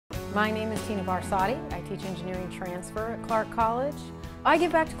My name is Barsotti. I teach engineering transfer at Clark College. I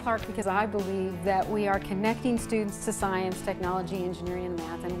give back to Clark because I believe that we are connecting students to science, technology, engineering, and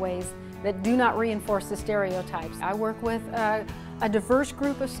math in ways that do not reinforce the stereotypes. I work with a diverse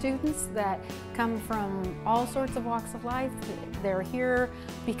group of students that come from all sorts of walks of life. They're here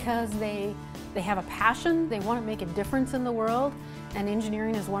because they have a passion, they want to make a difference in the world, and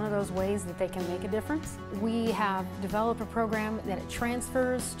engineering is one of those ways that they can make a difference. We have developed a program that it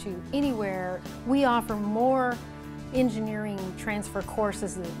transfers to anywhere. We offer more engineering transfer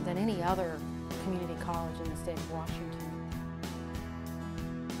courses than any other community college in the state of Washington.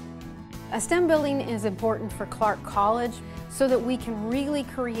 A STEM building is important for Clark College so that we can really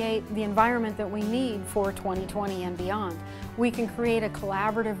create the environment that we need for 2020 and beyond. We can create a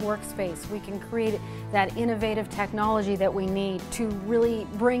collaborative workspace. We can create that innovative technology that we need to really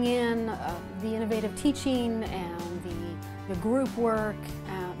bring in the innovative teaching and the group work,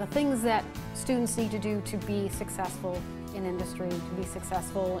 the things that students need to do to be successful in industry, to be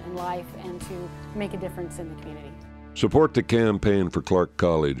successful in life, and to make a difference in the community. Support the campaign for Clark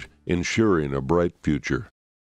College, ensuring a bright future.